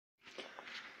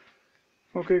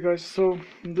Okay guys, so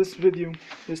this video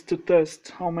is to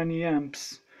test how many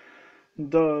amps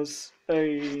does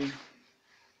a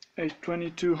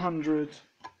 2200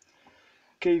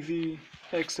 kV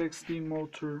XXD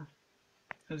motor,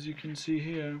 as you can see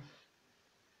here.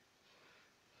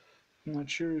 I'm not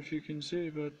sure if you can see,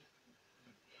 but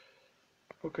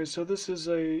okay, so this is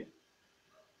a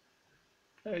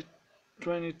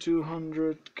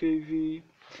 2200 kV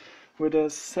with a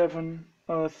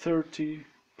 730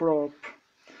 prop,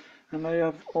 and I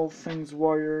have all things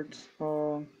wired.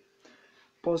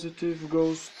 Positive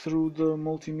goes through the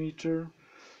multimeter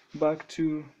back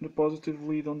to the positive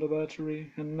lead on the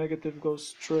battery, and negative goes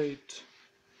straight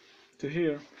to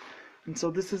here. And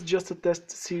so this is just a test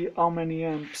to see how many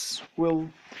amps will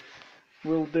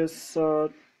this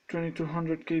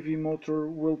 2200 kV motor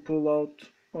will pull out.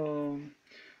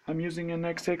 I'm using an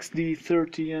XXD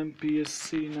 30A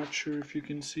ESC. Not sure if you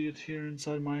can see it here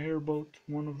inside my hairboat,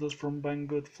 one of those from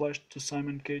Banggood, flashed to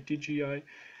Simon KTGI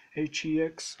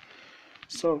HEX.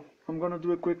 So I'm gonna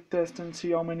do a quick test and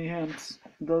see how many amps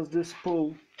does this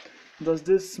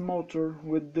motor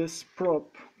with this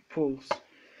prop pulls.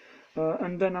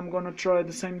 And then I'm gonna try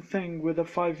the same thing with a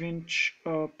 5-inch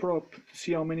prop to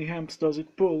see how many amps does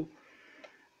it pull.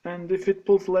 And if it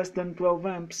pulls less than 12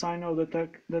 amps, I know that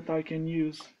I can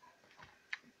use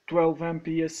 12 amp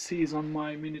ESCs on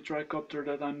my mini tricopter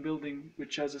that I'm building,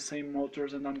 which has the same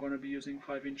motors, and I'm gonna be using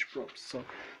 5-inch props. So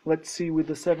let's see with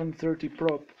the 730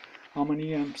 prop how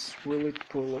many amps will it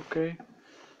pull. Okay,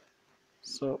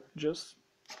 so just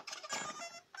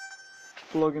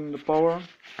plug in the power,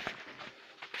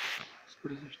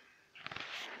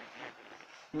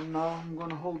 and now I'm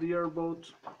gonna hold the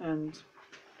airboat and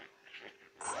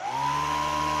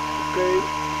okay,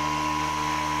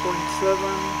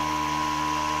 0.7.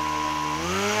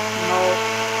 Now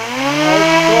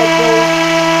throttle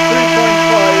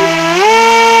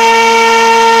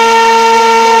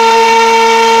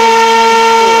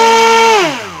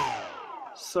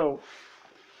 3.5. So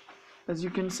as you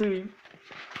can see,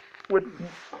 with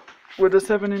a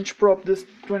 7-inch prop, this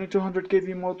 2200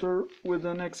 kV motor with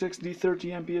an XXD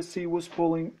 30A ESC was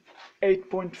pulling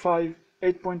 8.5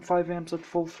 amps at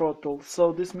full throttle.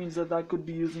 So this means that I could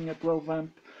be using a 12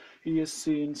 amp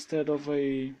ESC instead of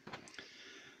a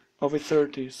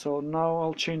 30. So now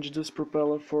I'll change this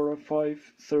propeller for a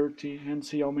 530 and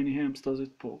see how many amps does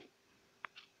it pull.